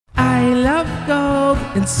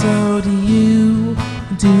and so do you.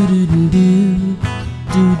 Do-do-do-do,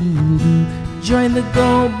 do-do-do-do. Join the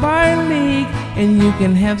Gold Bar League, and you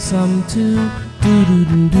can have some too.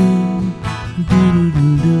 Do-do-do-do,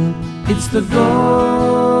 do-do-do-do. It's the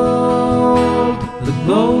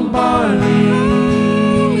Gold Bar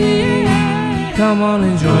League. Come on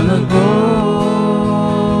and join the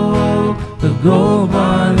Gold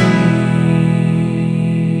Bar League.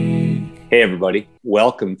 Hey everybody,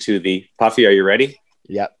 welcome to the Puffy. Are you ready?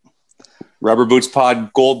 Yep. Rubber Boots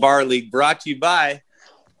Pod Gold Bar League brought to you by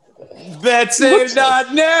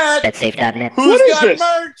BetSafe.net. BetSafe.net. Who's got this?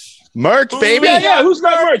 merch? Merch, baby. Yeah, who's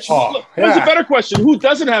got merch? Oh, That's yeah. a better question. Who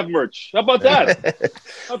doesn't have merch? How about that?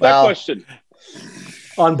 How about Well, that question?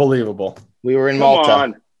 Unbelievable. We were in Come Malta.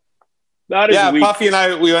 on. That is Yeah, weak. Puffy and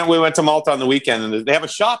I we went to Malta on the weekend, and they have a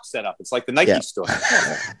shop set up. It's like the Nike Yeah. store.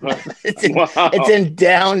 It's in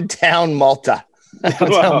downtown Malta.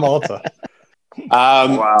 Downtown Malta.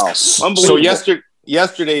 Wow. So Unbelievable.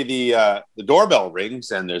 yesterday the doorbell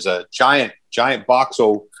rings, and there's a giant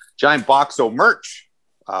boxo merch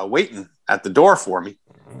waiting at the door for me.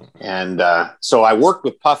 And so I worked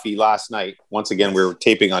with Puffy last night. Once again, we were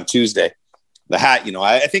taping on Tuesday. The hat,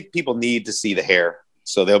 I think people need to see the hair.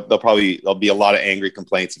 So there'll be a lot of angry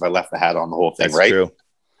complaints if I left the hat on the whole thing, That's right? true.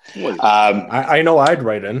 I know I'd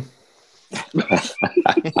write in.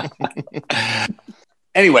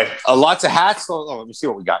 Anyway, lots of hats. Let me see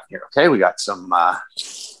what we got here. Okay, we got some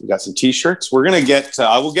t-shirts. We're gonna get.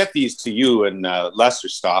 I will get these to you and Lester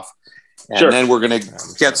Stoff, and Sure. then we're gonna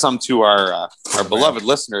get some to our beloved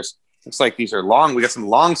listeners. Looks like these are long. We got some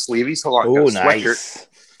long sleeves. Hold on, Oh, got a nice.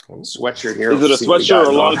 sweatshirt here. Is it a Let's see what we sweatshirt got or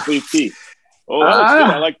a long going. sleeve tee? Oh, that's good.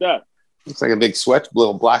 I like that. Looks like a big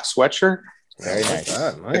little black sweatshirt. Very nice.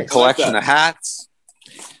 Ah, A nice. collection of hats.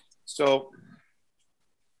 So,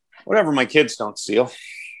 whatever my kids don't steal,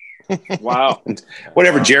 Wow.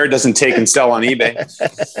 whatever Jared doesn't take and sell on eBay.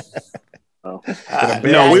 Oh.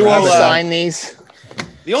 No, we won't sign these.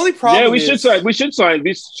 The only problem Yeah, we is, should sign. We should sign.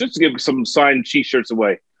 We should give some signed T-shirts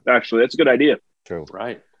away. Actually, that's a good idea. True.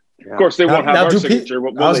 Right. Yeah. Of course, they won't have our signature.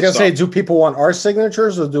 I was going to say, do people want our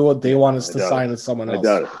signatures or do what they want us I to doubt sign as someone I else?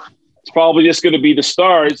 doubt it. It's probably just going to be the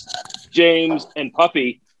stars, James and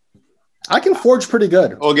Puffy. I can forge pretty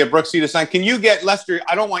good. We'll get Brooksy to sign. Can you get Lester?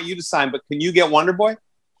 I don't want you to sign, but can you get Wonder Boy?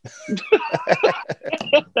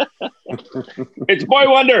 It's Boy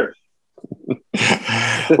Wonder.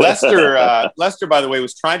 Lester, by the way,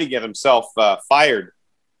 was trying to get himself fired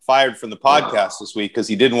from the podcast this week because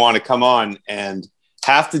he didn't want to come on and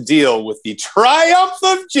have to deal with the triumph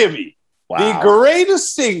of Jimmy, the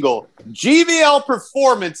greatest single GBL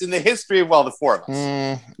performance in the history of the four of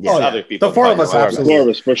us. Yeah. Other people, The four of us, by the way. absolutely. Four of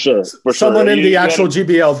us, for sure. For Someone sure. in the You actual gotta-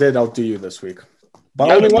 GBL did outdo you this week. But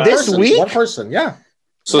Yeah, only one this person. week? One person, yeah.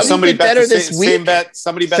 So How do you somebody get bet better the this same, week? same bet.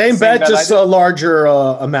 Somebody bet Same the same bet, just I a did? larger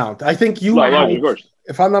amount. I think you, Of course.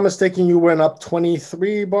 if I'm not mistaken, you went up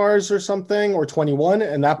 23 bars or something, or 21,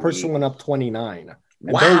 and that person went up 29.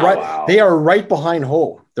 And Wow. they are right behind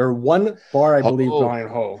Ho. They're one bar, I believe, behind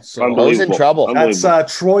Ho. So Unbelievable. Ho's in trouble.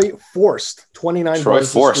 that's Troy Forced, 29 Troy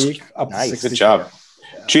bars Forced. this week, up to Nice. 64. Good job.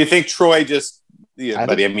 Do you think Troy just? Yeah, I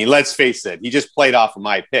but I mean, let's face it. He just played off of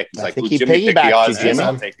my pick. He's I like, think "Ooh, he Jimmy picked the piggybacked you, Aussies. Jimmy.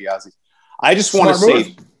 I'll take the Aussies." I just want to Smart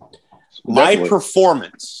say, my Definitely.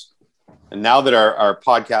 performance, and now that our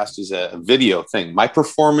podcast is a video thing, my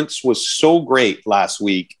performance was so great last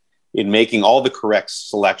week in making all the correct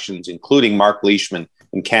selections, including Mark Leishman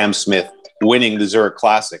and Cam Smith winning the Zurich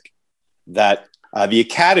Classic, that the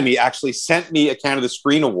Academy actually sent me a Canada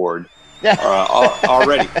Screen Award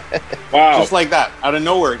already. Wow. Just like that, out of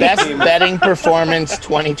nowhere. Best betting performance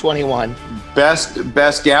 2021.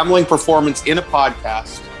 Best gambling performance in a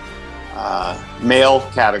podcast, male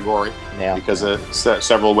category, Yeah. because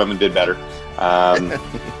several women did better.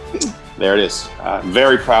 There it is. I'm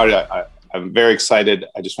very proud. I'm very excited.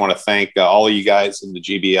 I just want to thank all of you guys in the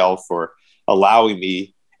GBL for allowing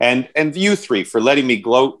me, and you three for letting me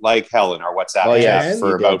gloat like hell in our WhatsApp Oh, yeah, chat you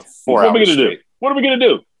for did. about 4 What are we hours going to do? straight. What are we going to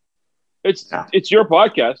do? It's your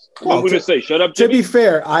podcast. What Well, are we going to say? Shut up, To Jimmy? be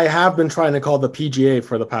fair, I have been trying to call the PGA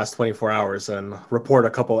for the past 24 hours and report a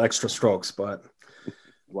couple extra strokes, but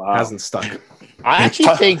Wow. hasn't stuck. I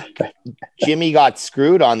actually think Jimmy got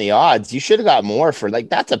screwed on the odds. You should have got more for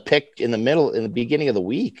that's a pick in the beginning of the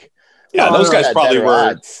week. Yeah, those guys Had probably better were.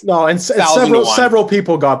 odds. No, and 1,000 to 1. several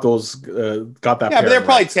people got those, got that. Yeah, but pair they were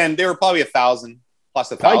probably right. 10. They were probably 1,000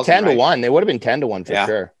 plus 1,000. Probably 10 to right? 1. They would have been 10 to 1 for Yeah.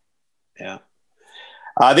 sure. Yeah.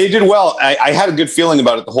 They did well. I had a good feeling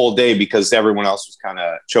about it the whole day because everyone else was kind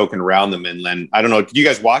of choking around them. And then, I don't know, did you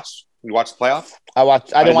guys watch? Did you watch the playoff? I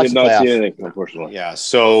didn't watch did the not see playoffs. anything, unfortunately. Yeah.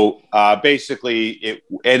 So basically,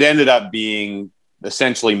 it ended up being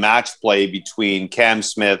essentially match play between Cam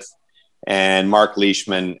Smith and Mark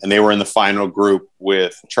Leishman, and they were in the final group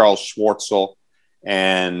with Charles Schwartzel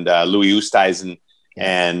and Louis Oosthuizen,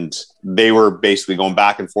 and they were basically going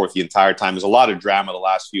back and forth the entire time. There's a lot of drama the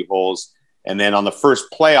last few holes, and then on the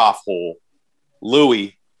first playoff hole,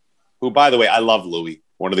 Louis, who, by the way, I love Louis,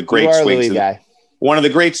 one of the great swings, one of the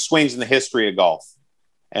great swings in the history of golf,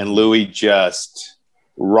 and Louis just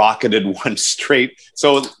rocketed one straight.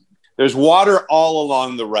 So there's water all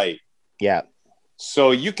along the right. Yeah.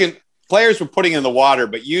 So players were putting in the water,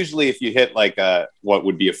 but usually if you hit like what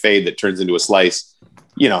would be a fade that turns into a slice,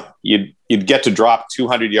 you'd get to drop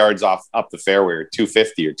 200 yards up the fairway, or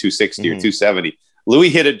 250 or 260 or 270. Louis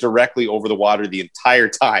hit it directly over the water the entire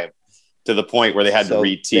time, to the point where they had to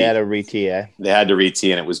re-tee. They had to re-tee, They had to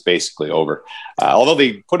re-tee, and it was basically over. Although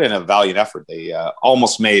they put in a valiant effort. They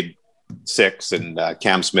almost made 6, and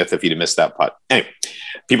Cam Smith, if he'd have missed that putt. Anyway,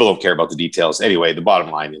 people don't care about the details. Anyway, the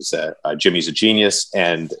bottom line is Jimmy's a genius,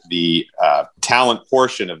 and the talent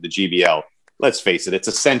portion of the GBL, let's face it, it's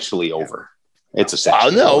essentially over. It's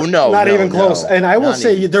essentially over. Not even close. And I will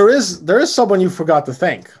say, there is someone you forgot to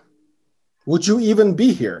thank. Would you even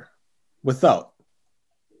be here without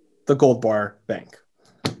the Gold Bar Bank?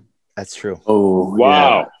 That's true. Oh,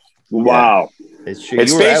 wow. Yeah. Wow. It's true.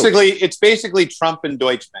 It's basically Trump and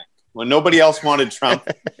Deutsche Bank. When nobody else wanted Trump,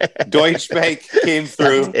 Deutsche Bank came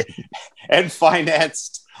through and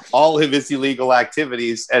financed all of his illegal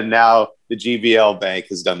activities, and now the GBL Bank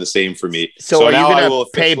has done the same for me. So are you going to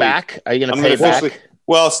pay back? Are you going to pay back?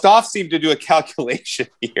 Well, Stoff seemed to do a calculation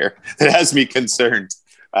here that has me concerned.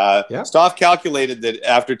 Stoff calculated that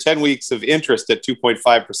after 10 weeks of interest at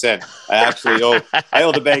 2.5%, I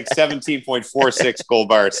owe the bank 17.46 gold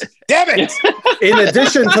bars. Damn it! In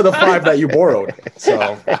addition to the 5 that you borrowed.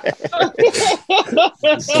 So,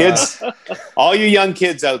 kids, all you young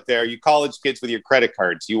kids out there, you college kids with your credit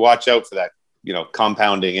cards, you watch out for that,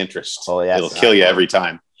 compounding interest. Oh yeah, it'll kill you every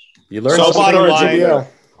time. You learn. So bottom line,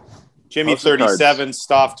 Jimmy 37,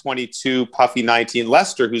 Stoff 22, Puffy 19,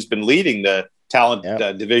 Lester, who's been leading the talent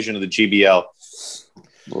division of the GBL,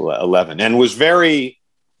 11, and was very,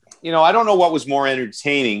 I don't know what was more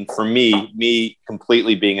entertaining for me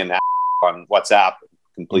completely being an on WhatsApp,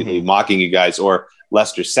 completely mocking you guys, or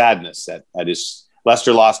Lester's sadness at his.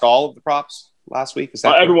 Lester lost all of the props last week. Is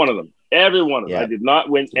that every one of them? Every one of them. I did not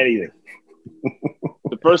win anything.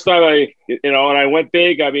 The first time and I went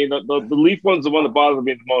big. I mean, the Leaf one's the one that bothered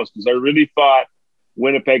me the most, because I really thought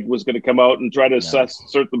Winnipeg was going to come out and try to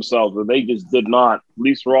assert themselves, and they just did not.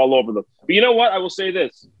 Leafs were all over them. But you know what? I will say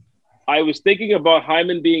this. I was thinking about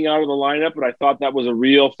Hyman being out of the lineup, and I thought that was a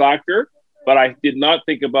real factor, but I did not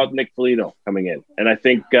think about Nick Foligno coming in. And I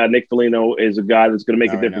think Nick Foligno is a guy that's going to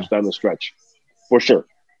make a difference down the stretch, for sure.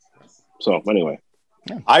 So, anyway.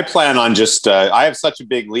 I plan on just I have such a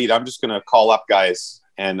big lead. I'm just going to call up guys,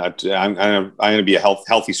 and I'm going to be a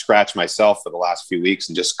healthy scratch myself for the last few weeks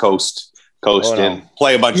and just coast in,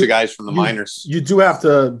 play a bunch of guys from the minors. You do have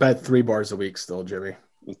to bet 3 bars a week still, Jimmy.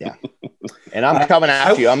 Yeah. And I'm coming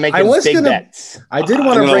after you. I'm making big bets. I did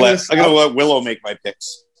want to bring this. I'm going to let Willow make my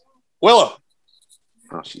picks. Willow.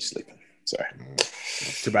 Oh, she's sleeping. Sorry.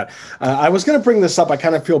 Too bad. I was going to bring this up. I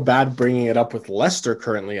kind of feel bad bringing it up with Leicester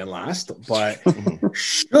currently in last, but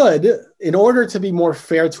in order to be more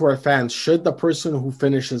fair to our fans, should the person who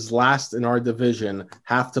finishes last in our division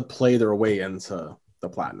have to play their way into the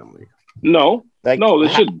Platinum League? No, they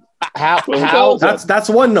shouldn't. How? That's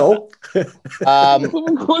one no. How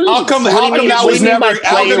come that was never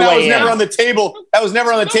on the table? That was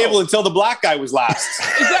never on the table until the black guy was last.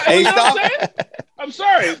 I'm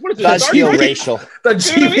sorry. What is this? Does feel racial. The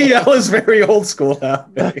GBL is very old school now.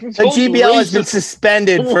 The GBL has been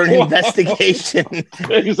suspended for an investigation.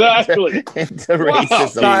 Exactly. into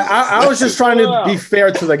racism. No, I was just trying to be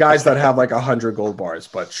fair to the guys that have like 100 gold bars,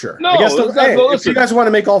 but sure. No, I guess if you guys want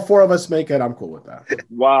to make all 4 of us make it, I'm cool with that.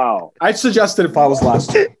 Wow. I'd suggest it if I was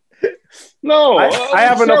last. No, I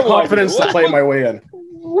have enough confidence to play my way in.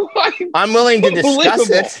 I'm willing to discuss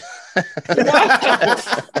it.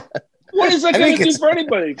 What is that going to do for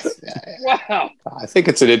anybody? Wow. I think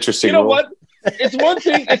it's an interesting. You know what? It's one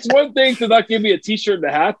thing. It's one thing to not give me a T-shirt and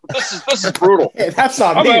a hat. But this is brutal. Hey, that's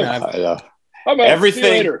not me, man.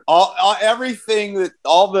 Everything, all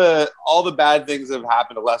the bad things that have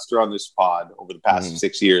happened to Lester on this pod over the past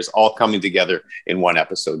 6 years, all coming together in one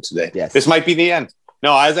episode today. Yes. This might be the end.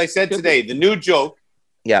 No, as I said today, the new joke,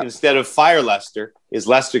 instead of fire Lester, is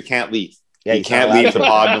Lester can't leave. Yeah, he can't leave the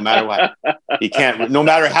pod no matter what. He can't, no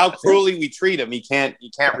matter how cruelly we treat him. He can't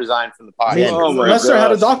resign from the pod. Oh my Lester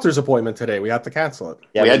had a gosh. doctor's appointment today. We have to cancel it.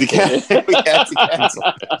 Yeah, we had to cancel.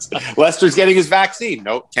 Lester's getting his vaccine.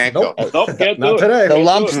 Nope, can't go. Nope, can't do Not it. today. The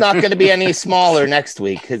lump's not going to be any smaller next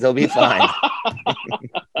week because they'll be fine.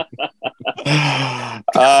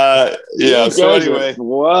 Yeah. So anyway,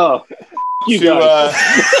 wow. You to, guys.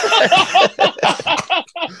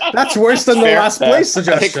 That's worse than the Fair. last place I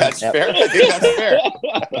think suggestion. that's fair. I think that's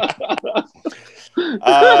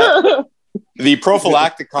fair. The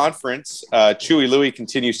prophylactic conference, Chewy Louie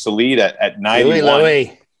continues to lead at 91.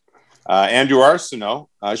 Louis. Andrew Arsenault.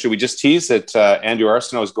 Should we just tease that Andrew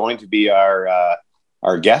Arsenault is going to be our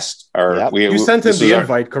guest? Yep. You sent him the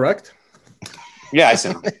invite, correct? Yeah, I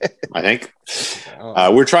sent him, I think.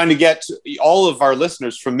 We're trying to get all of our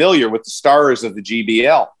listeners familiar with the stars of the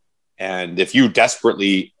GBL. And if you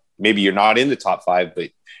desperately, maybe you're not in the top 5, but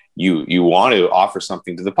you want to offer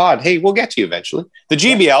something to the pod, hey, we'll get to you eventually. The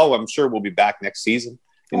GBL, I'm sure, will be back next season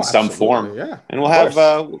in some form. Yeah. And we'll have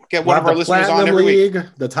get one of our listeners on every week.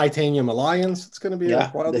 The Titanium Alliance. It's going to be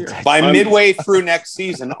a wild year. By midway through next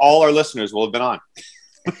season, all our listeners will have been on.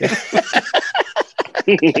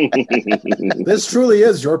 This truly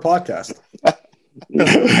is your podcast.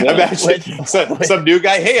 Imagine some new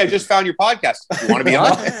guy. Hey, I just found your podcast. You want to be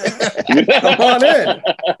on? Come on in.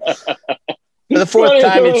 For the 4th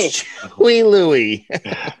time, it's Chewy Louie.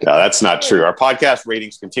 No, that's not true. Our podcast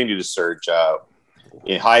ratings continue to surge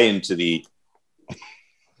high into the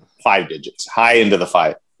 5 digits. High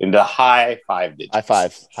five digits.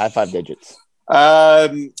 High five digits.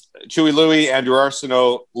 Chewy Louie, Andrew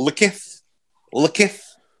Arsenault, Likith.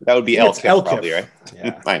 That would be Elkif, probably, right?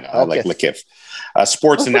 Yeah. I know. I like Likith.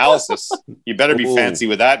 Sports analysis. You better be fancy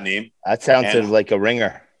with that name. That sounds like a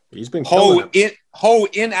ringer. He's been Ho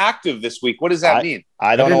inactive this week. What does that mean?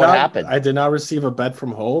 I don't know what happened. I did not receive a bet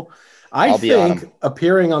from Ho. I think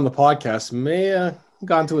appearing on the podcast may have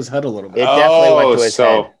gone to his head a little bit. It definitely went to his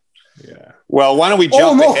head. Yeah. Well, why don't we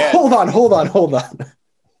jump ahead? Hold on.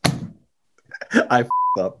 I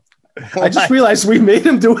f***ed up. I just realized we made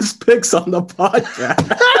him do his picks on the podcast.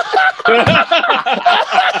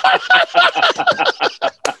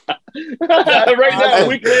 Right now, a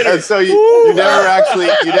week later. And so you never actually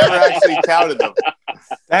counted them.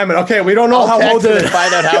 Damn it. Okay, we don't know how Ho did it.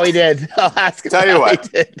 Find out how he did. I'll ask him. Tell you what.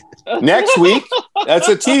 Next week, that's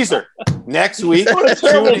a teaser. Next week,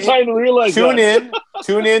 tune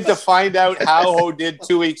in to find out how Ho did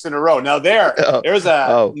 2 weeks in a row. Now there's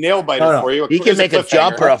a nail biter for you. He can make a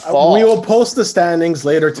jump or a fall. We will post the standings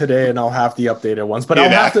later today, and I'll have the updated ones. But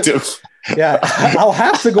I'll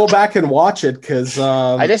have to go back and watch it because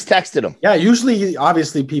I just texted him. Yeah, usually,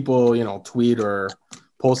 obviously, people tweet or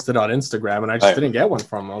post it on Instagram, and I just didn't get one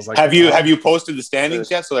from him. I was like, have you posted the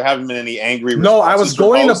standings yet? So there haven't been any angry responses? No,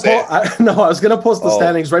 I was going to post the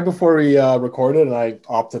standings right before we recorded, and I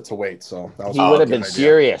opted to wait. So that was he would have been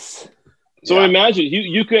furious. So imagine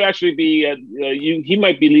you could actually be he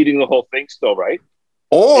might be leading the whole thing still, right?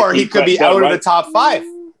 Or he could be out of the top 5.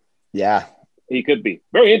 Yeah, he could be.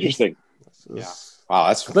 Very interesting. Yeah. Wow,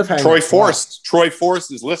 that's Troy Forst. Troy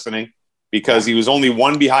Forst is listening because he was only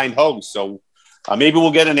one behind Ho. So maybe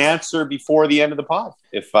we'll get an answer before the end of the pod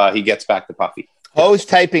if he gets back to Puffy. Ho's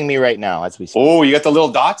typing me right now as we speak. Oh, you got the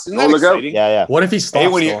little dots? Isn't that exciting? Yeah. What if he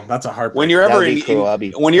stops? That's a hard. When you're ever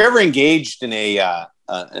engaged in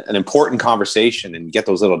an important conversation and get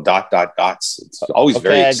those little dots, it's always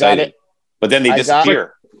very exciting. But then they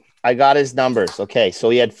disappear. I got his numbers. Okay, so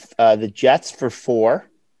he had the Jets for 4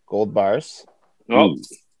 gold bars. Oh.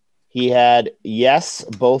 He had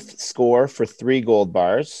both score for 3 gold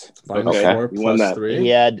bars. -4 plus 3. He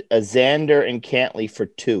had a Xander and Cantley for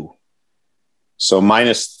 2. So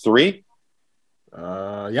 -3?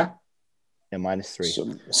 Yeah. Yeah,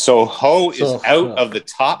 -3. So Ho is out of the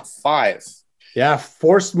top 5. Yeah,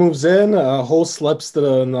 Forst moves in. Ho slips to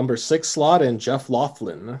the number 6 slot, and Jeff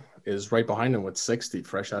Laughlin is right behind him with 60,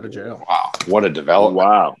 fresh out of jail. Wow, what a development!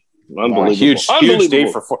 Wow. Unbelievable. Huge day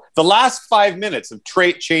for Forst. The last 5 minutes have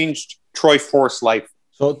changed Troy Forst's life.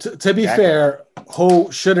 So to be fair, Ho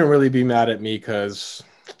shouldn't really be mad at me because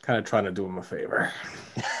kind of trying to do him a favor.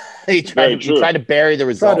 He tried to bury the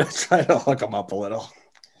results. Try to hook him up a little.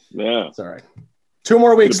 Yeah. It's all right. 2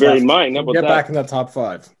 more weeks left. In mind. How about Get that? back in the top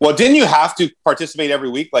 5. Well, didn't you have to participate every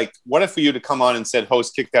week? Like, what if for you to come on and said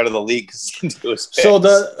host kicked out of the league? So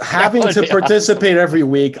having to participate every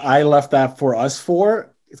week, I left that for us 4.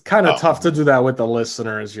 it's kind of tough to do that with the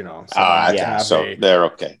listeners, you know. So they're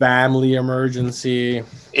okay. Family emergency.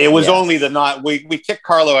 It was only we kicked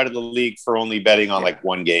Carlo out of the league for only betting on like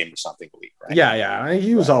one game or something a week, right? Yeah.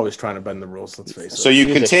 He was always trying to bend the rules. Let's face it. So you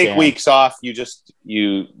can take weeks off. You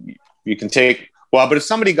can take but if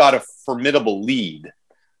somebody got a formidable lead,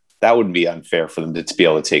 that wouldn't be unfair for them to be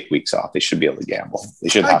able to take weeks off. They should be able to gamble. They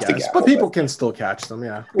should have to gamble. But people can still catch them,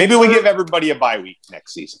 yeah. Maybe we give everybody a bye week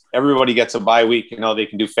next season. Everybody gets a bye week. You know, they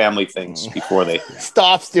can do family things before they...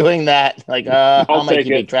 Stoff's doing that. Like, how am I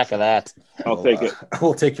keeping track of that? I'll take it.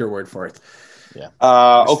 We'll take your word for it. Yeah.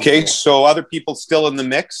 Okay, so other people still in the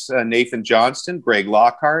mix. Nathan Johnston, Greg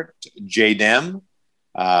Lockhart, Jay Dem,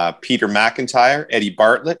 Peter McIntyre, Eddie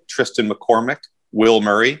Bartlett, Tristan McCormick, Will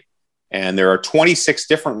Murray. And there are 26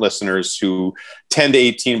 different listeners who 10 to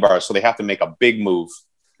 18 bars, so they have to make a big move.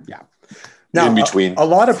 Yeah. Now, in between. A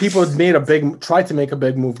lot of people tried to make a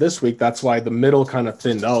big move this week. That's why the middle kind of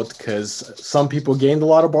thinned out, because some people gained a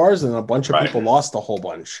lot of bars and a bunch of people lost a whole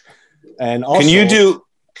bunch. And also,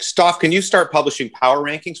 can you start publishing power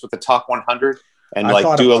rankings with the top 100 and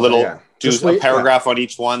do a paragraph on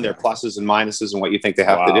each one, their pluses and minuses and what you think they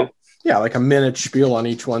have to do? Yeah, like a minute spiel on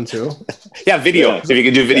each one too. Video. If you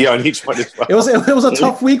can do video on each one as well. It was a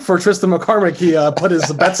tough week for Tristan McCormick. He put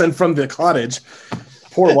his bets in from the cottage.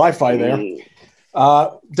 Poor Wi-Fi there.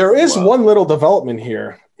 There is one little development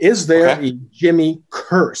here. Is there a Jimmy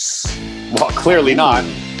curse? Well, clearly not.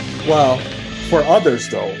 Well, for others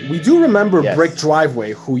though, we do remember Brick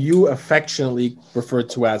Driveway, who you affectionately referred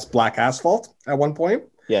to as Black Asphalt at one point.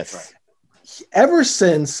 Yes. Ever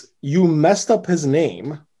since you messed up his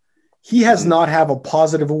name, he has not have a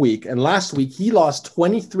positive week. And last week, he lost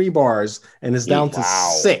 23 bars and is down to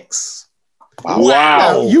 6. Wow.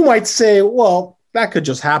 Now, you might say, well, that could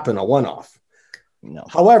just happen, a one-off. No.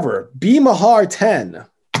 However, B. Mahar 10,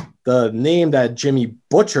 the name that Jimmy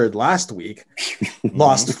butchered last week,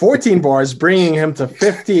 lost 14 bars, bringing him to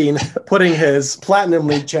 15, putting his Platinum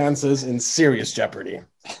League chances in serious jeopardy.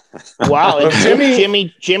 Wow. And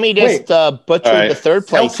Jimmy just butchered the third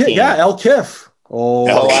place team. Yeah, El Kif.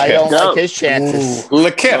 I don't like his chances.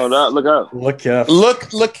 Lakif. Look out.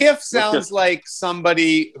 Lakif sounds like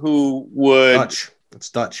somebody who would... It's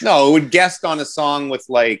Dutch. No, it would guest on a song with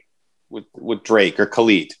Drake or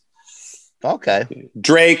Khalid. Okay.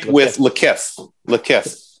 Drake with Lakif.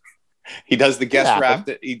 He does the guest rap.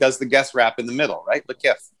 He does the guest rap in the middle, right?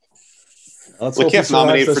 Lakif. Lakif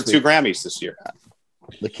nominated for 2 Grammys this year.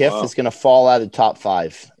 Lakif is going to fall out of the top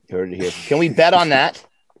 5. You heard it here. Can we bet on that?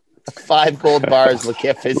 5 gold bars.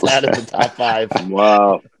 Lakif is out of the top 5.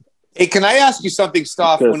 Wow. Hey, can I ask you something,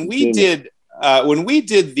 Stoff? When we did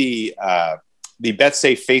the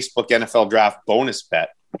BetSafe Facebook NFL Draft bonus bet,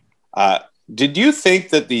 did you think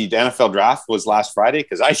that the NFL Draft was last Friday?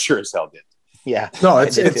 Because I sure as hell did. Yeah. No,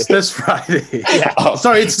 it's this Friday. Yeah.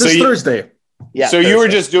 Sorry, it's this Thursday. Yeah. So you were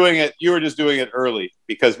just doing it. You were just doing it early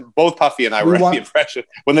because both Puffy and I were at the impression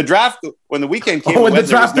when the weekend came. When the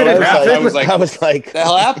draft didn't happen, I was like, "What the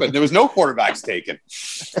hell happened?" There was no quarterbacks taken.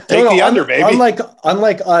 Take the under, baby.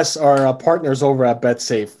 Unlike us, our partners over at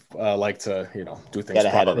BetSafe like to do things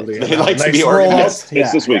properly. They like to be organized.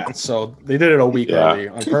 It's this week, so they did it a week early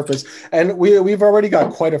on purpose. And we've already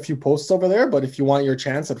got quite a few posts over there. But if you want your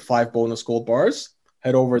chance at 5 bonus gold bars,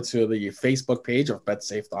 head over to the Facebook page of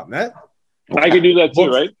betsafe.net. I can do that too,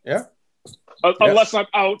 right? Yeah. Unless I'm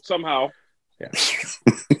out somehow. Yeah.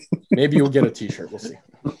 Maybe you'll get a T-shirt. We'll see.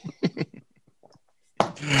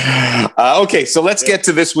 Okay, so let's get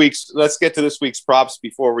to this week's props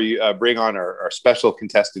before we bring on our special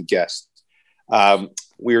contested guest.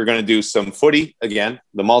 We are going to do some footy again.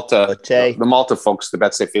 The Malta folks, the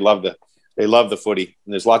BetSafe, they love the footy,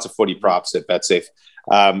 and there's lots of footy props at BetSafe.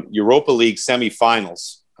 Europa League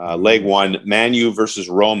semifinals, leg 1, Man U versus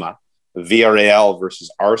Roma. Villarreal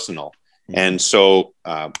versus Arsenal. And so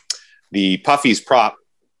the Puffy's prop,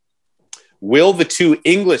 will the 2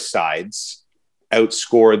 English sides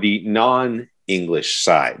outscore the non-English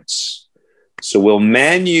sides? So will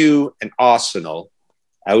Man U and Arsenal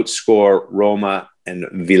outscore Roma and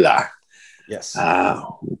Villa? Yes.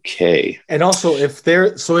 Okay. And also it's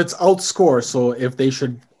outscore. So if they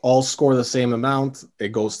should all score the same amount,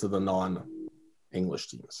 it goes to the non-English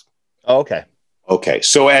teams. Okay,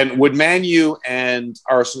 so and would Man U and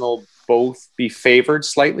Arsenal both be favored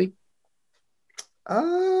slightly?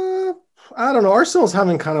 I don't know. Arsenal's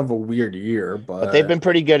having kind of a weird year, but they've been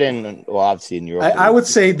pretty good obviously in Europe. I would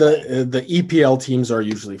say the EPL teams are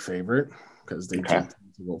usually favored because they tend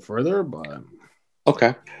to go further. But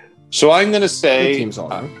so I'm going to say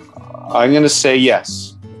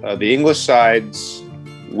yes. The English sides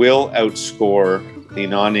will outscore the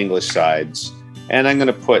non-English sides. and I'm going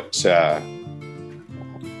to put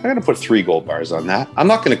 3 gold bars on that. I'm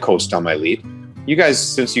not going to coast on my lead. You guys,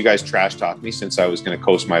 since you guys trash talked me, since I was going to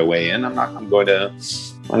coast my way in, I'm going to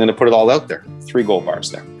put it all out there. 3 gold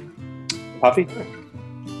bars there. Puffy?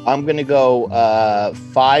 I'm going to go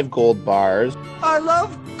 5 gold bars. I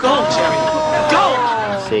love gold, Jerry. Gold!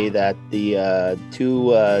 Say that the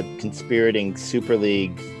 2 conspirating Super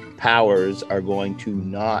League powers are going to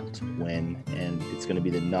not win, and it's going to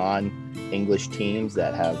be the non-English teams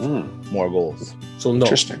that have more goals. So no.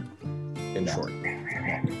 Interesting. In short.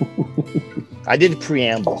 I did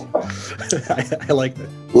preamble. I like that.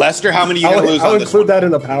 Lester, how many are you going to lose on I'll this include one? that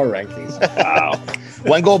in the power rankings. Wow.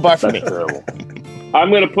 1 gold bar for me. Terrible. I'm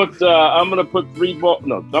gonna put 2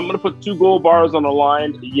 gold bars on the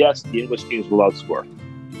line. Yes, the English teams will outscore.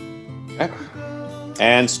 Okay.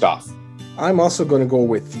 And Stoff. I'm also going to go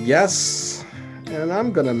with yes, and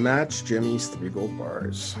I'm going to match Jimmy's 3 gold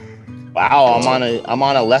bars. Wow, I'm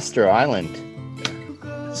on a Leicester Island.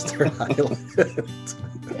 Leicester Island.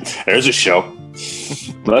 There's a show.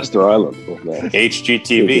 Leicester Island. Oh,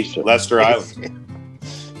 HGTV, Leicester Island.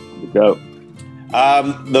 Go.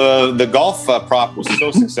 The golf prop was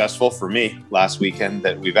so successful for me last weekend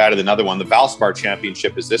that we've added another one. The Valspar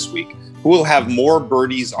Championship is this week. Who will have more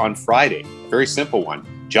birdies on Friday? Very simple one.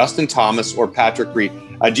 Justin Thomas or Patrick Reed.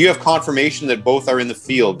 Do you have confirmation that both are in the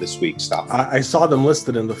field this week, Stoff? I saw them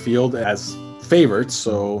listed in the field as favorites,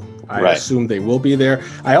 so I assume they will be there.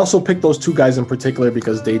 I also picked those 2 guys in particular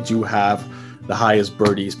because they do have the highest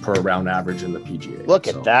birdies per round average in the PGA. Look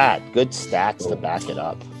at that. Good stats to back it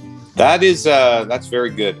up. That is that's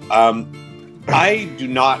very good. I do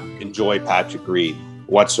not enjoy Patrick Reed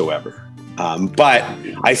whatsoever, but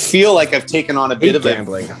I feel like I've taken on a bit of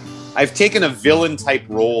gambling. I've taken a villain type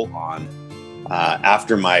role on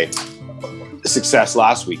after my success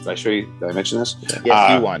last week. Did I show you? Did I mention this?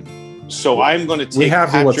 Yes, you won. So I'm going to take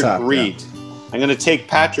Patrick Reed. Yeah. I'm going to take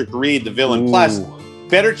Patrick Reed, the villain. Plus,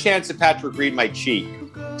 better chance that Patrick Reed might cheat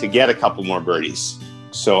to get a couple more birdies.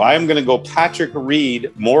 So I'm going to go Patrick Reed,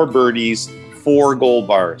 more birdies, 4 gold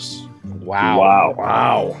bars.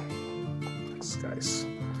 Wow. This guy's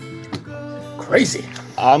crazy.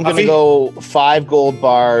 I'm going to go 5 gold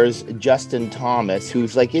bars, Justin Thomas,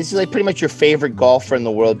 who's is pretty much your favorite golfer in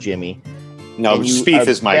the world, Jimmy. No, Spieth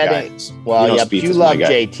is my guy. Well, you love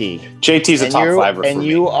JT. JT's a top 5er for me. And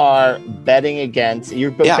you are betting against,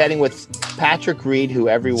 betting with Patrick Reed, who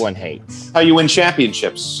everyone hates. How you win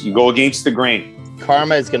championships. You go against the grain.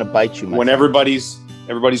 Karma is going to bite you. When everybody's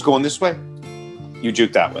going this way, you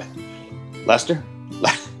juke that way. Lester?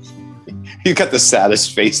 You got the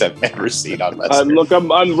saddest face I've ever seen on Lester. Look, I'm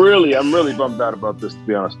really bummed out about this, to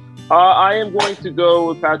be honest. I am going to go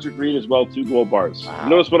with Patrick Reed as well, 2 gold bars. Wow.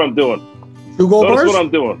 Notice what I'm doing. 2 gold bars? Notice what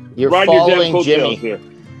I'm doing. You're Riding following your damn Jimmy. here.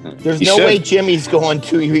 There's no way Jimmy's going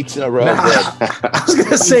 2 weeks in a row. I was going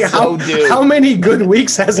to say, how many good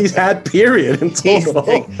weeks has he had, period, in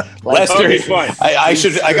total? Lester, okay, fine. I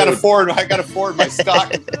got to forward my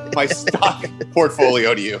stock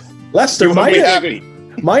portfolio to you. Lester,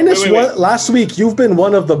 minus one last week, you've been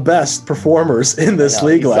one of the best performers in this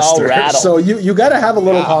league, Lester. So you got to have a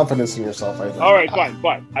little confidence in yourself, I think. All right,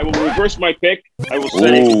 fine. I will reverse my pick. I will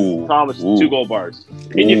say Thomas 2 gold bars.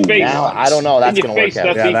 In your face. Now, I don't know. That's going to work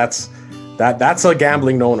out. Yeah, that's a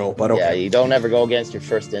gambling no-no, but okay. Yeah, you don't ever go against your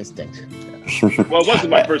first instinct. Well, it wasn't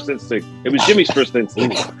my first instinct. It was Jimmy's first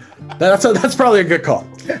instinct. That's probably a good call.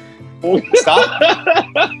 Stop.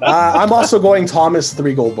 I'm also going Thomas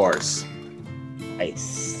 3 gold bars.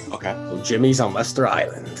 Nice. Okay. So Jimmy's on Leicester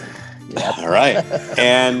Island. Yep. All right.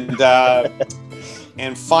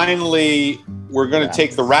 And finally, we're going to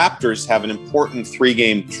take the Raptors have an important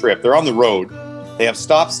 3-game trip. They're on the road. They have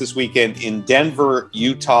stops this weekend in Denver,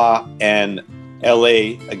 Utah, and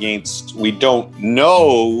LA against, we don't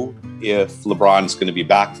know if LeBron's going to be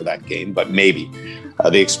back for that game, but maybe.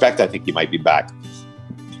 They expect, I think he might be back.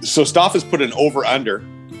 So Stoff has put an over-under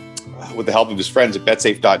with the help of his friends at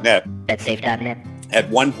betsafe.net. betsafe.net. At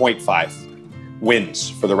 1.5 wins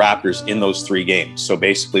for the Raptors in those 3 games. So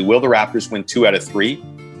basically, will the Raptors win 2 out of 3?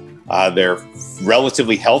 They're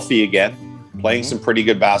relatively healthy again, playing some pretty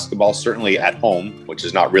good basketball, certainly at home, which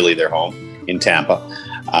is not really their home in Tampa.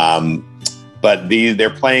 But they're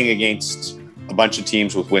playing against a bunch of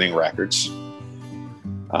teams with winning records.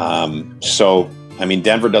 So, I mean,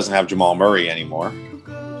 Denver doesn't have Jamal Murray anymore.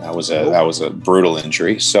 That was a brutal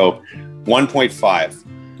injury. So 1.5.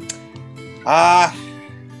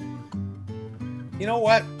 You know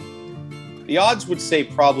what? The odds would say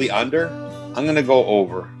probably under. I'm going to go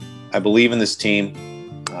over. I believe in this team.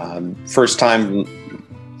 First time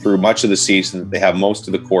through much of the season, they have most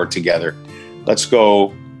of the core together. Let's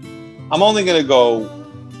go I'm only going to go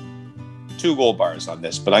 2 gold bars on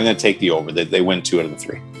this, but I'm going to take the over. They win 2 out of the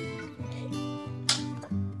 3.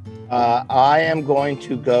 I am going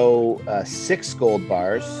to go 6 gold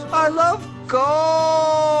bars. I love gold.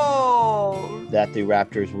 That the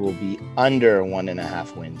Raptors will be under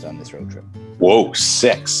 1.5 wins on this road trip. Whoa,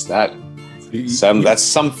 6. That's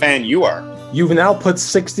some fan you are. You've now put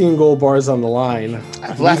 16 gold bars on the line.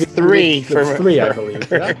 I've left 3 for I believe.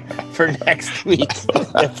 for next week.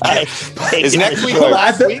 Is next week the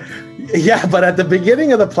last week? Yeah, but at the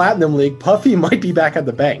beginning of the Platinum League, Puffy might be back at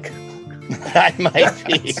the bank. I might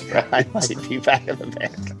be. I might be back at the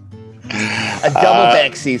bank. A double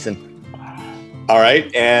bank season. All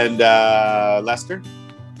right, and Lester?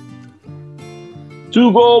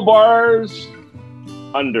 2 gold bars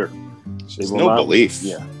under. There's no belief.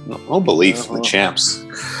 Yeah. No belief in the champs.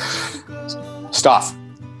 Stoff.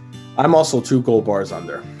 I'm also 2 gold bars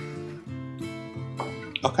under.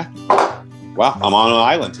 Okay. Wow, I'm on an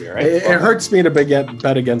island here, right? It hurts me to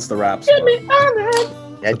bet against the Raps.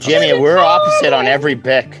 Yeah, Jimmy, we're opposite on every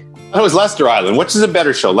pick. That was Lester Island. Which is a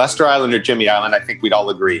better show, Lester Island or Jimmy Island? I think we'd all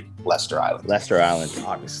agree Lester Island. Lester Island.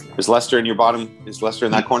 Obviously. Is Lester in your bottom? Is Lester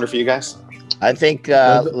in that corner for you guys? I think,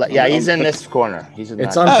 yeah, he's in this corner. He's in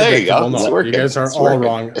It's that. there you go. unpredictable. It's No, working. you guys are It's all working.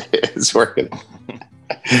 wrong. It's working.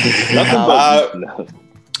 No.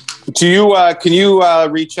 Do you can you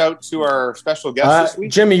reach out to our special guest this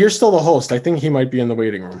week? Jimmy, you're still the host. I think he might be in the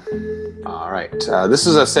waiting room. All right. This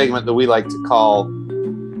is a segment that we like to call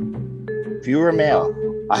Viewer mail.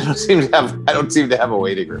 I don't seem to have a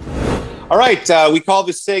waiting room. All right, we call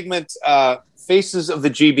this segment Faces of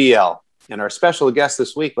the GBL. And our special guest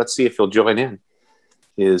this week, let's see if he'll join in,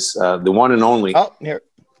 is the one and only Oh, here.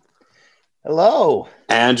 Hello.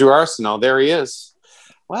 Andrew Arsenault. There he is.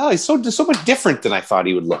 Well, he's so much different than I thought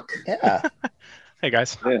he would look. Yeah. Hey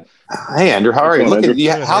guys. Yeah. Hey, Andrew, how are you? Look at you.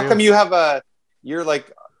 Good, How come you have a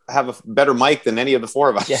better mic than any of the 4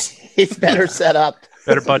 of us? Yeah, he's better set up.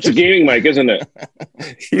 Better It's a budget. gaming mic, isn't it?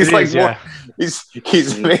 He's It like is, more, yeah.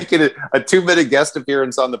 he's making a 2-minute guest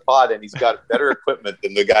appearance on the pod, and he's got better equipment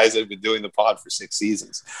than the guys that have been doing the pod for 6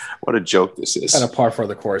 seasons. What a joke this is. Kind of par for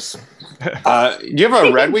the course. Do you have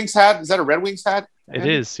a Red Wings hat? Is that a Red Wings hat? It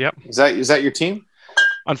is. Yep. Is that your team?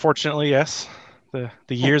 Unfortunately, yes. The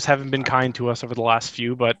years haven't been kind to us over the last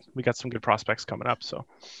few, but we got some good prospects coming up.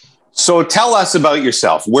 So tell us about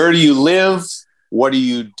yourself. Where do you live? What do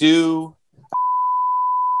you do?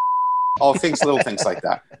 All little things like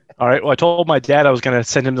that. All right. Well, I told my dad I was going to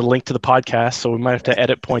send him the link to the podcast, so we might have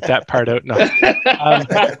to point that part out. No.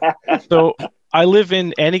 So I live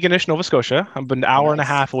in Antigonish, Nova Scotia. I'm an hour and a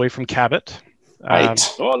half away from Cabot. Right.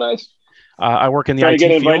 Oh, nice. I work in the Trying IT to get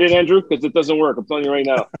field. invited, Andrew, because it doesn't work. I'm telling you right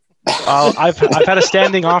now. I've had a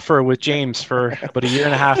standing offer with James for about a year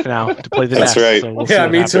and a half now to play the That's Nets, right. so we'll see Yeah,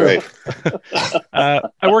 what me happens. too.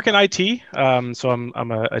 I work in IT, so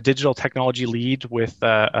I'm a digital technology lead with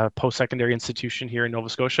a post-secondary institution here in Nova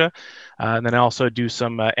Scotia, and then I also do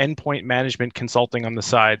some endpoint management consulting on the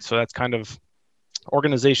side. So that's kind of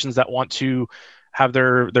organizations that want to have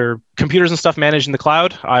their computers and stuff managed in the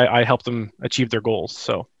cloud. I help them achieve their goals.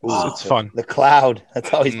 So it's fun. The cloud.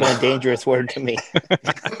 That's always been a dangerous word to me.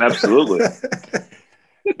 Absolutely.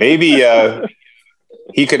 Maybe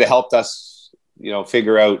he could have helped us,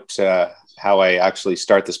 figure out how I actually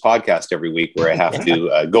start this podcast every week, where I have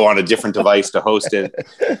to go on a different device to host it,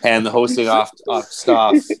 and the hosting off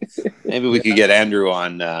Stoff. Maybe we could get Andrew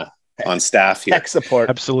on staff here. Tech support.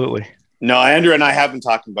 Absolutely. No, Andrew and I have been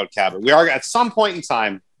talking about Cabot. We are at some point in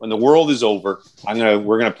time when the world is over.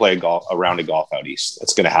 We're gonna play a round of golf out east.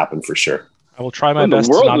 That's gonna happen for sure. I will try my When the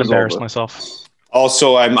best to world not is embarrass over. myself.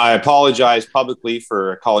 Also, I apologize publicly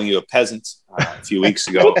for calling you a peasant a few weeks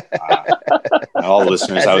ago. All the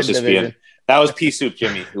listeners, that was Pea Soup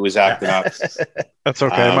Jimmy who was acting up. That's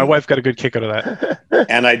okay. My wife got a good kick out of that.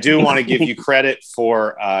 And I do want to give you credit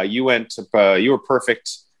for you were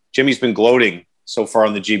perfect. Jimmy's been gloating so far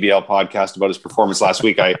on the GBL podcast about his performance last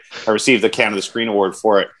week. I received the Canada Screen Award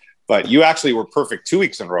for it, but you actually were perfect 2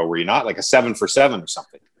 weeks in a row, were you not? Like a 7 for 7 or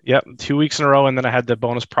something. Yep, 2 weeks in a row, and then I had the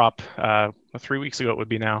bonus prop 3 weeks ago. It would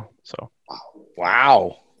be now. So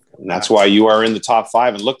Wow. And that's why you are in the top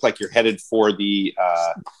 5 and look like you're headed for the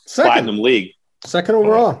Platinum League. Second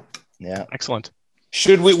overall. Yeah. excellent.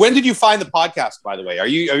 When did you find the podcast, by the way? Are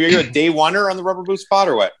you a day oneer on the Rubber Boost Pod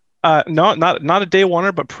or what? No, not a day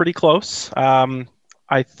oneer, but pretty close.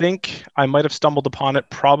 I think I might have stumbled upon it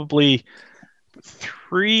probably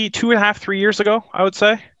 2.5, 3 years ago, I would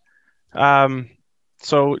say.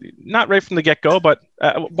 So not right from the get-go, but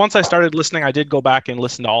once I started listening, I did go back and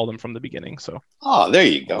listen to all of them from the beginning. So Oh, there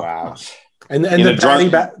you go. Wow. And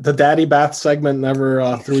the daddy bath segment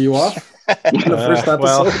never threw you off? In the first episode?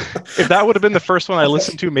 Well, if that would have been the first one I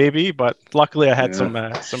listened to, maybe, but luckily I had some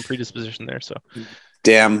predisposition there. So,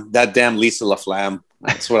 damn Lisa LaFlamme.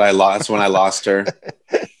 That's what I lost. That's when I lost her.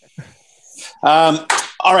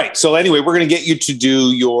 All right. So anyway, we're going to get you to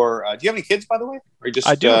do your. Do you have any kids, by the way? Or just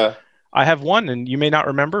I do. I have one, and you may not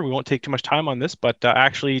remember. We won't take too much time on this, but I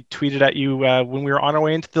actually tweeted at you when we were on our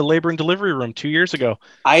way into the labor and delivery room 2 years ago.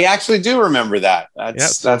 I actually do remember that.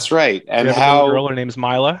 That's right. And we have a little girl. Her name's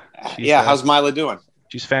Mila. How's Mila doing?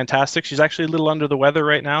 She's fantastic. She's actually a little under the weather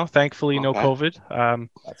right now. Thankfully, no COVID.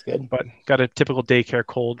 That's good. But got a typical daycare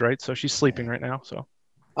cold, right? So she's sleeping right now. So.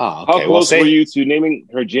 Oh, okay. How close were you to naming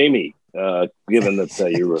her Jamie? Given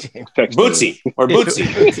that you were Bootsy or Bootsy.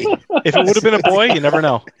 If it would have been a boy, you never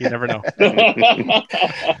know. You never know.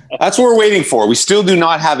 That's what we're waiting for. We still do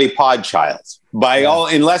not have a pod child.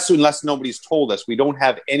 Unless nobody's told us, we don't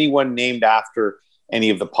have anyone named after any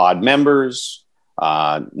of the pod members.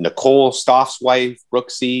 Nicole, Stoff's wife,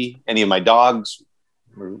 Brooksy, any of my dogs.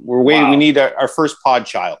 We're waiting. Wow. We need our first pod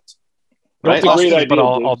child. Right? That's a great idea, but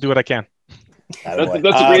I'll do what I can. That's a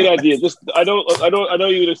great idea. I know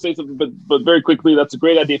you're going to say something, but very quickly, that's a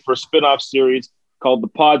great idea for a spin-off series called The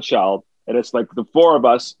Pod Child, and it's like the four of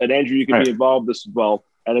us, and Andrew, you can be involved in this as well,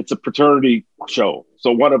 and it's a paternity show.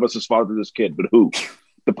 So one of us is father this kid, but who?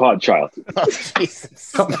 The Pod Child. Oh,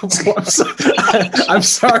 Jesus. I'm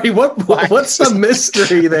sorry. What's the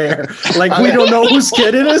mystery there? Like we don't know whose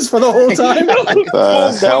kid it is for the whole time.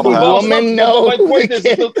 The woman knows. My point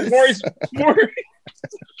is, more.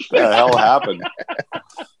 What the hell happened?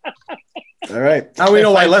 All right. Now we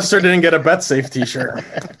know why Lester didn't get a BetSafe t-shirt.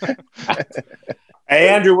 Hey,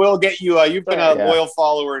 Andrew, we'll get you. You've been a loyal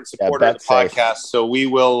follower and supporter of the podcast, so we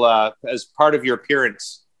will, as part of your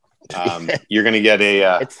appearance, you're going to get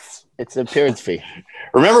a. It's an appearance fee.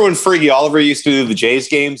 Remember when Fergie Oliver used to do the Jays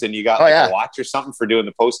games, and you got a watch or something for doing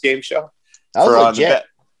the post game show? That was legit.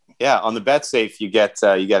 On the BetSafe, you get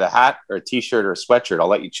a hat or a T-shirt or a sweatshirt. I'll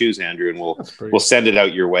let you choose, Andrew, and we'll send it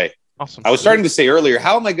out your way. Awesome. I was starting to say earlier,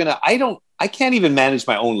 how am I gonna? I can't even manage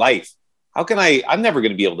my own life. How can I? I'm never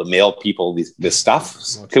going to be able to mail people this stuff.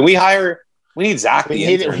 Can we hire? We need Zach the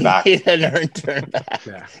intern back. We need an intern back.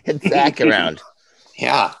 Get Zach around.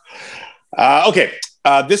 Yeah. Okay.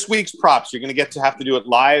 This week's props, you're going to have to do it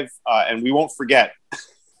live, and we won't forget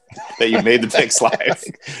that you made the picks live.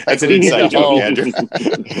 That's an inside joke, Andrew.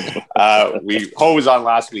 Ho was on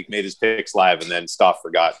last week, made his picks live, and then Stoff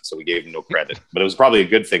forgot, so we gave him no credit. But it was probably a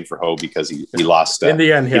good thing for Ho because he lost. In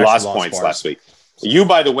the end, he lost points last week. You,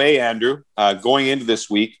 by the way, Andrew, going into this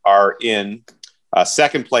week are in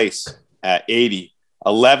second place at 80,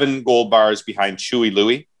 11 gold bars behind Chewy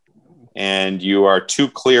Louie, and you are 2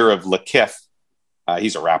 clear of Lakiff.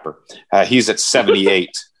 He's a rapper. He's at 78.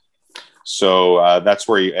 So that's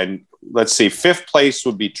where you, and let's see, 5th place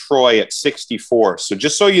would be Troy at 64. So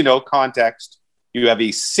just so you know, context, you have a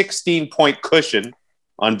 16-point cushion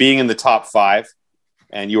on being in the top 5,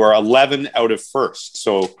 and you are 11 out of first.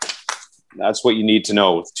 So that's what you need to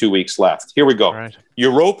know with 2 weeks left. Here we go. Right.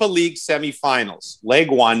 Europa League semifinals. Leg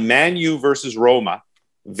 1, Man U versus Roma.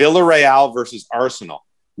 Villarreal versus Arsenal.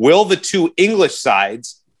 Will the 2 English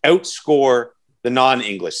sides outscore the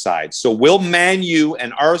non-English sides? So will Man U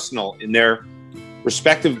and Arsenal in their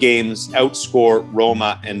respective games outscore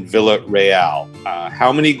Roma and Villarreal?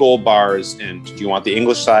 How many goal bars, and do you want the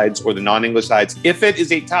English sides or the non-English sides? If it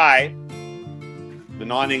is a tie, the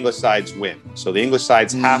non-English sides win. So the English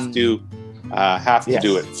sides have to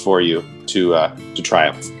do it for you to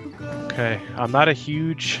triumph. Okay, I'm not a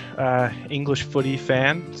huge English footy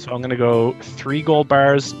fan, so I'm going to go 3 gold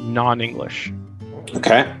bars non-English.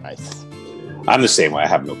 Okay, nice. I'm the same way. I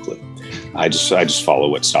have no clue. I just follow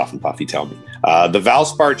what Stoff and Puffy tell me. The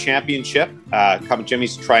Valspar Championship,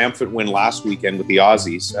 Jimmy's triumphant win last weekend with the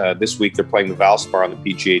Aussies. This week they're playing the Valspar on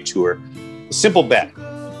the PGA Tour. A simple bet.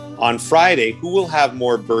 On Friday, who will have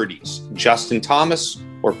more birdies? Justin Thomas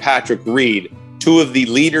or Patrick Reed, 2 of the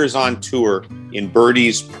leaders on tour in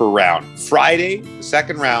birdies per round. Friday, the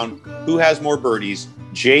second round, who has more birdies?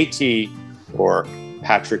 JT or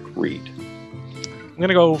Patrick Reed? I'm going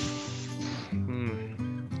to go...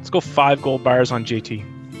 Let's go 5 gold bars on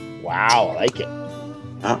JT. Wow, I like it.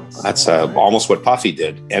 Oh, that's almost what Puffy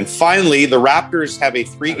did. And finally, the Raptors have a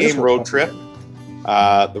 3-game road trip.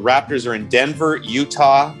 The Raptors are in Denver,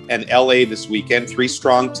 Utah, and LA this weekend. 3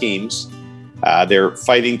 strong teams. They're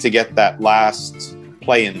fighting to get that last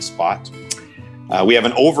play-in spot. We have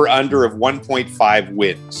an over-under of 1.5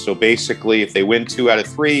 wins. So basically, if they win 2 out of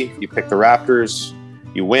 3, you pick the Raptors,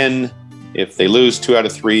 you win. If they lose 2 out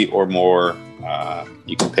of 3 or more,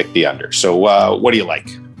 you can pick the under. So what do you like?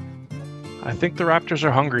 I think the Raptors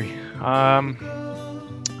are hungry.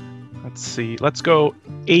 Let's see. Let's go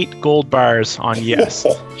 8 gold bars on yes.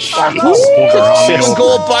 Shitting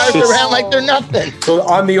gold bars around like they're nothing. So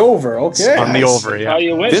on the over, okay. On the over, yeah. How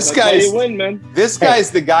you win? This That's how guy's you win, man. This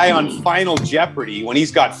guy's the guy on Final Jeopardy when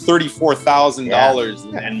he's got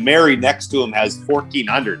 $34,000 and Mary next to him has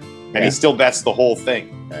 $1,400 and he still bets the whole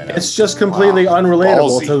thing. It's just completely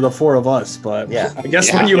unrelatable Ballsy. to the four of us, but Yeah. I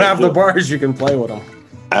guess when you have the bars, you can play with them.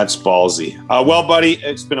 That's ballsy. Well, buddy,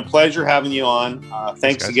 it's been a pleasure having you on.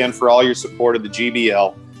 Thanks again for all your support of the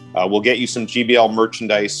GBL. We'll get you some GBL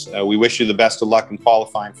merchandise. We wish you the best of luck in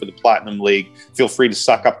qualifying for the Platinum League. Feel free to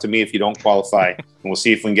suck up to me if you don't qualify, and we'll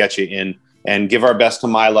see if we can get you in. And give our best to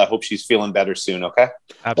Mila. I hope she's feeling better soon, okay?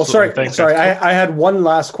 Absolutely. Well, sorry, Thanks, sorry. guys. I had one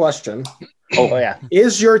last question. Oh yeah.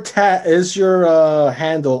 Is your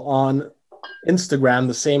handle on Instagram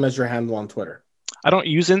the same as your handle on Twitter? I don't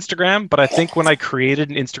use Instagram, but I think when I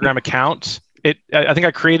created an Instagram account, I think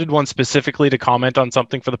I created one specifically to comment on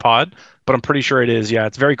something for the pod, but I'm pretty sure it is. Yeah,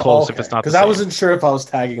 it's very close if it's not the because same. I wasn't sure if I was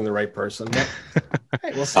tagging the right person. But,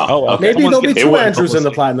 hey, we'll see. Okay. Maybe there'll be It 2 wouldn't Andrews in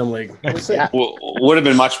the publicity. Platinum League. We'll see. Would have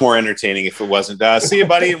been much more entertaining if it wasn't. See you,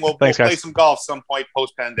 buddy, and we'll Thanks, play guys. some golf some point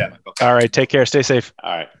post-pandemic. Okay? All right, take care. Stay safe.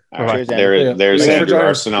 All right. Cheers, There's Thanks for Andrew joining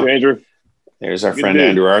us. Arsenault. Andrew, There's our Good friend dude.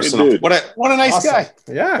 Andrew Good Arsenault. dude. What a nice Awesome. guy.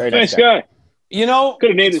 Yeah. Very nice guy. You know,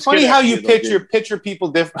 Could have named it's his kid funny how after you you, though, picture people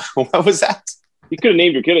different. What was that? He could have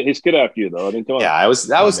named his kid after you, though. I didn't tell him. Yeah,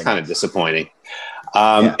 that was kind of disappointing.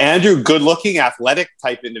 Andrew, good-looking, athletic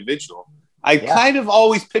type individual. I kind of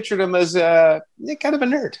always pictured him as kind of a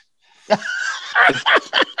nerd.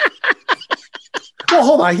 Well,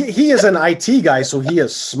 hold on. He is an IT guy, so he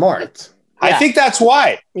is smart. I think that's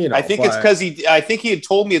why. You know, I think it's because I think he had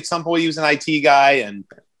told me at some point he was an IT guy,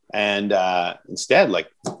 and instead, like,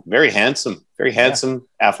 very handsome,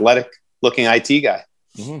 athletic-looking IT guy.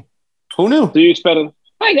 Mm-hmm. Who knew? So you expected?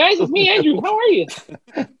 Hi guys, it's me, Andrew. How are you?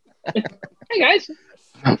 Hi guys.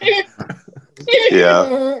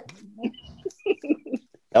 Yeah.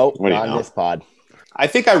 Nope, What do you not on know? this pod. I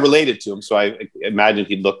think I related to him, so I imagined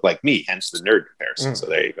he'd look like me, hence the nerd comparison. So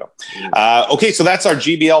there you go. Okay, so that's our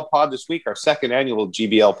GBL pod this week, our second annual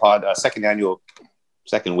GBL pod,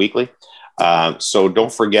 second weekly. So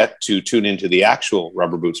don't forget to tune into the actual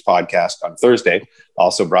Rubber Boots podcast on Thursday,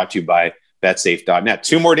 also brought to you by betsafe.net.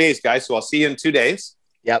 2 more days, guys, so I'll see you in 2 days.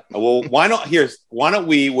 Yep. Well, why don't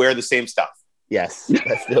we wear the same stuff? Yes.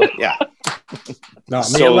 Let's do it. Yeah. No, me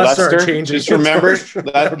So and Lester are Lester, changing. just remember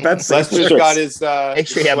that Lester's got his.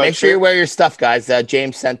 Make sure you wear your stuff, guys.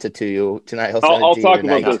 James sent it to you tonight. I'll talk about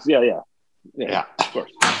tonight. this. Yeah, of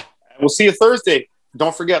course. We'll see you Thursday.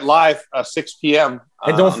 Don't forget live 6 p.m.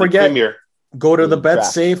 And don't forget, premiere. go to the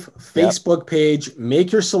Draft. BetSafe Facebook page.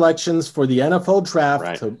 Make your selections for the NFL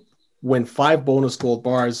draft to win 5 bonus gold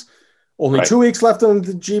bars. Only 2 weeks left on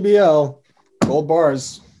the GBL. Gold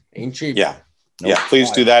bars ain't cheap. Yeah. Yeah, please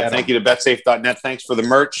do that. Thank you to betsafe.net. Thanks for the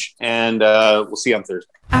merch, and we'll see you on Thursday.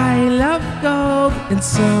 I love gold, and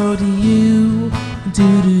so do you.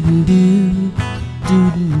 Do do do do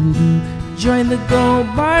do do do. Join the Gold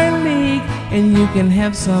Bar League, and you can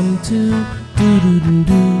have some too. Do do do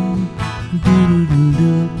do do do do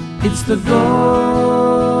do. It's the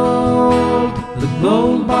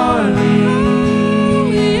Gold Bar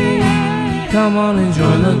League. Come on and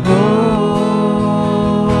join the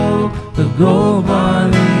Gold Bar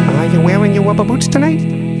League. Are you wearing your rubber boots tonight?